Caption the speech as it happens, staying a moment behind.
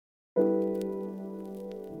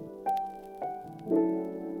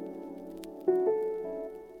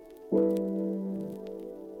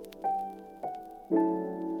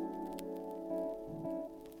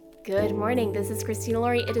Good morning, this is Christina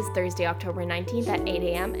Laurie. It is Thursday, October 19th at 8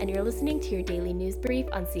 a.m. and you're listening to your daily news brief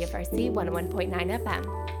on CFRC 101.9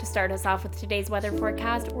 FM. To start us off with today's weather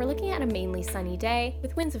forecast, we're looking at a mainly sunny day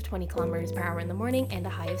with winds of 20 kilometers per hour in the morning and a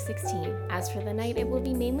high of 16. As for the night, it will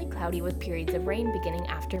be mainly cloudy with periods of rain beginning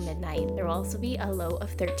after midnight. There will also be a low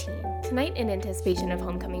of 13. Tonight, in anticipation of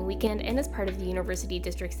homecoming weekend and as part of the University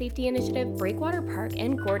District Safety Initiative, Breakwater Park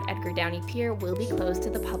and Gord Edgar Downey Pier will be closed to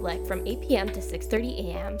the public from 8 p.m. to 6:30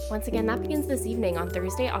 a.m. Once again, that begins this evening on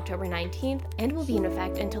Thursday, October 19th, and will be in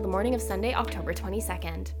effect until the morning of Sunday, October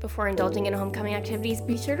 22nd. Before indulging in homecoming activities,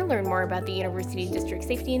 be sure to learn more about the University District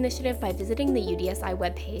Safety Initiative by visiting the UDSI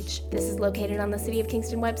webpage. This is located on the City of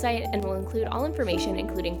Kingston website and will include all information,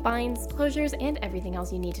 including fines, closures, and everything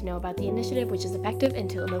else you need to know about the initiative, which is effective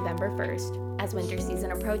until November 1st. As winter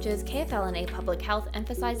season approaches, KFLNA Public Health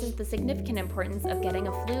emphasizes the significant importance of getting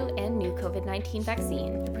a flu and new COVID-19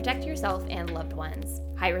 vaccine to protect yourself and loved ones.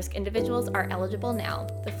 High-risk individuals are eligible now.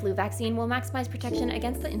 The flu vaccine will maximize protection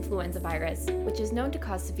against the influenza virus, which is known to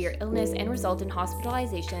cause severe illness and result in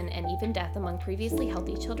hospitalization and even death among previously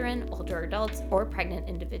healthy children, older adults, or pregnant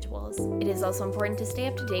individuals. It is also important to stay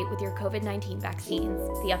up to date with your COVID-19 vaccines.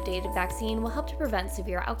 The updated vaccine will help to prevent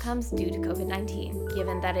severe outcomes due to COVID-19.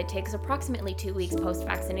 Given that it takes approximately 2 weeks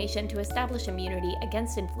post-vaccination to establish immunity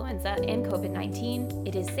against influenza and COVID-19,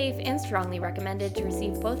 it is safe and strongly recommended to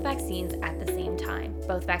receive both vaccines at the same time.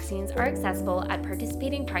 Both vaccines are accessible at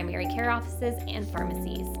participating primary care offices and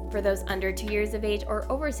pharmacies. For those under 2 years of age or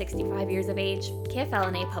over 65 years of age,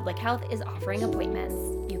 KFLNA Public Health is offering appointments.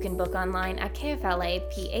 You can book online at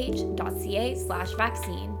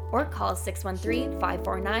kflaph.ca/vaccine or call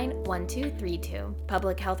 613-549-1232.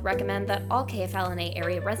 Public Health recommend that all KFLNA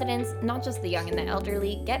area residents, not just the young and the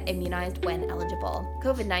elderly, get immunized when eligible.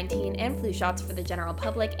 COVID-19 and flu shots for the general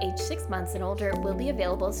public aged 6 months and older will be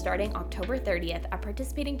available starting October 30th at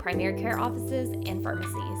participating primary care offices and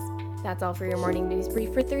pharmacies. That's all for your morning news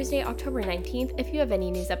brief for Thursday, October 19th. If you have any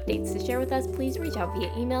news updates to share with us, please reach out via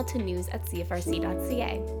email to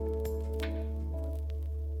news@cfrc.ca.